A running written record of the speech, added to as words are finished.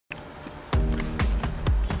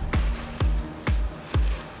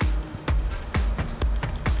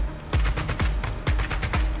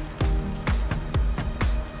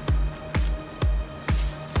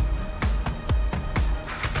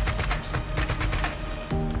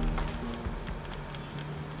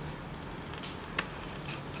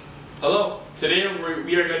Today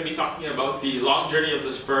we are going to be talking about the long journey of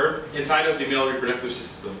the sperm inside of the male reproductive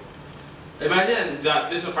system. Imagine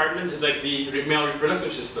that this apartment is like the male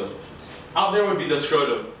reproductive system. Out there would be the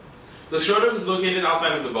scrotum. The scrotum is located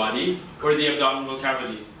outside of the body, or the abdominal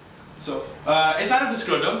cavity. So, inside of the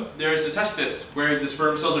scrotum, there is the testis, where the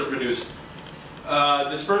sperm cells are produced.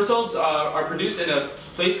 The sperm cells are produced in a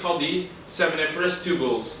place called the seminiferous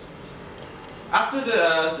tubules. After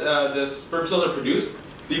the sperm cells are produced,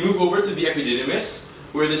 they move over to the epididymis,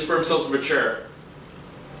 where the sperm cells mature.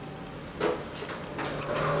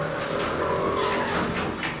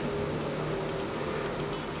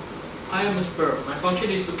 I am a sperm. My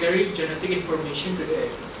function is to carry genetic information to the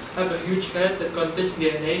egg. I have a huge head that contains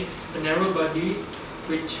DNA, a narrow body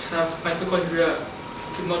which have mitochondria.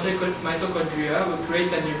 The mitochondria will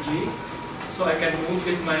create energy so I can move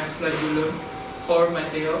with my flagellum or my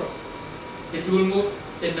tail. It will move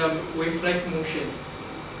in a wave-like motion.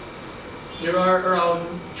 There are around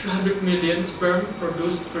 300 million sperm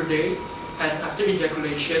produced per day, and after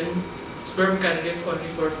ejaculation, sperm can live only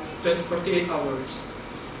for 48 hours.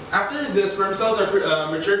 After the sperm cells are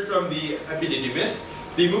matured from the epididymis,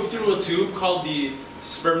 they move through a tube called the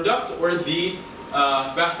sperm duct or the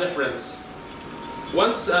vas deferens.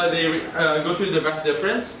 Once they go through the vas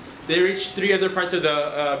deferens, they reach three other parts of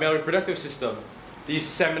the male reproductive system: the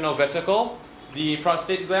seminal vesicle, the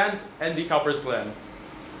prostate gland, and the Cowper's gland.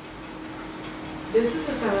 This is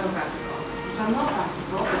the seminal vesicle. The seminal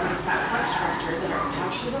vesicle is a sac-like structure that are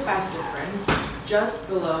attached to the vas deferens just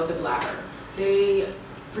below the bladder. They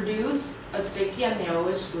produce a sticky and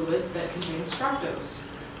yellowish fluid that contains fructose.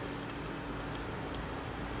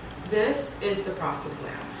 This is the prostate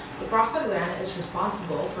gland. The prostate gland is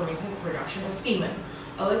responsible for making the production of semen,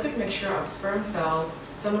 a liquid mixture of sperm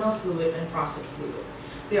cells, seminal fluid, and prostate fluid.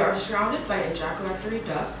 They are surrounded by ejaculatory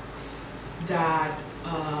ducts that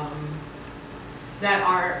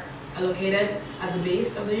are located at the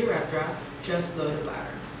base of the urethra just below the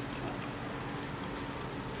bladder.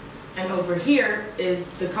 And over here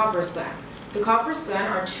is the Cowper's gland. The Cowper's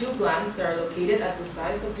gland are two glands that are located at the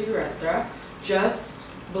sides of the urethra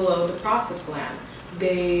just below the prostate gland.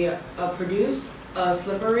 They produce a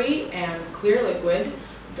slippery and clear liquid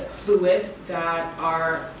fluid that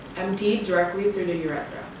are emptied directly through the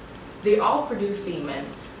urethra. They all produce semen.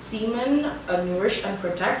 Semen nourish and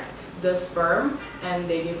protect the sperm, and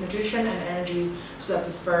they give nutrition and energy so that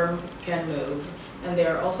the sperm can move. And they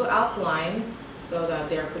are also alkaline, so that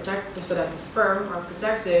the sperm are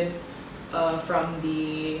protected from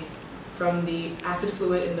the acid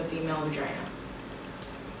fluid in the female vagina.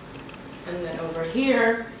 And then over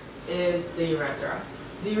here is the urethra.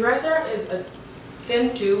 The urethra is a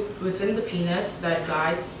thin tube within the penis that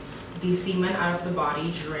guides the semen out of the body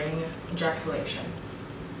during ejaculation.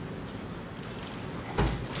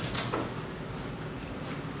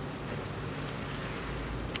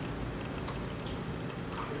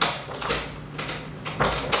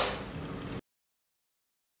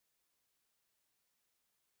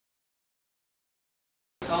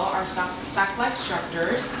 Are sac-like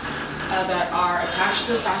structures that are attached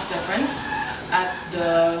to the vas deferens at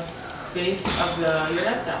the base of the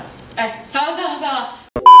urethra.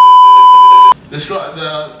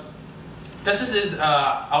 The testis is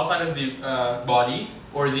outside of the body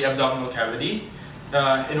or the abdominal cavity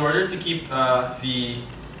in order to keep the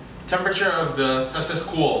temperature of the testis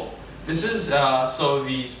cool. This is so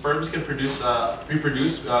the sperms can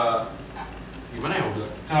reproduce. Gimana ya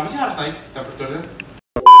bilang? Kenapa sih harus naik temperaturnya?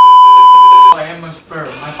 I am a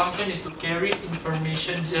sperm. My function is to carry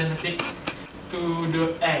information genetic to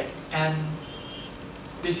the egg, and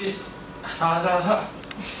this is salah.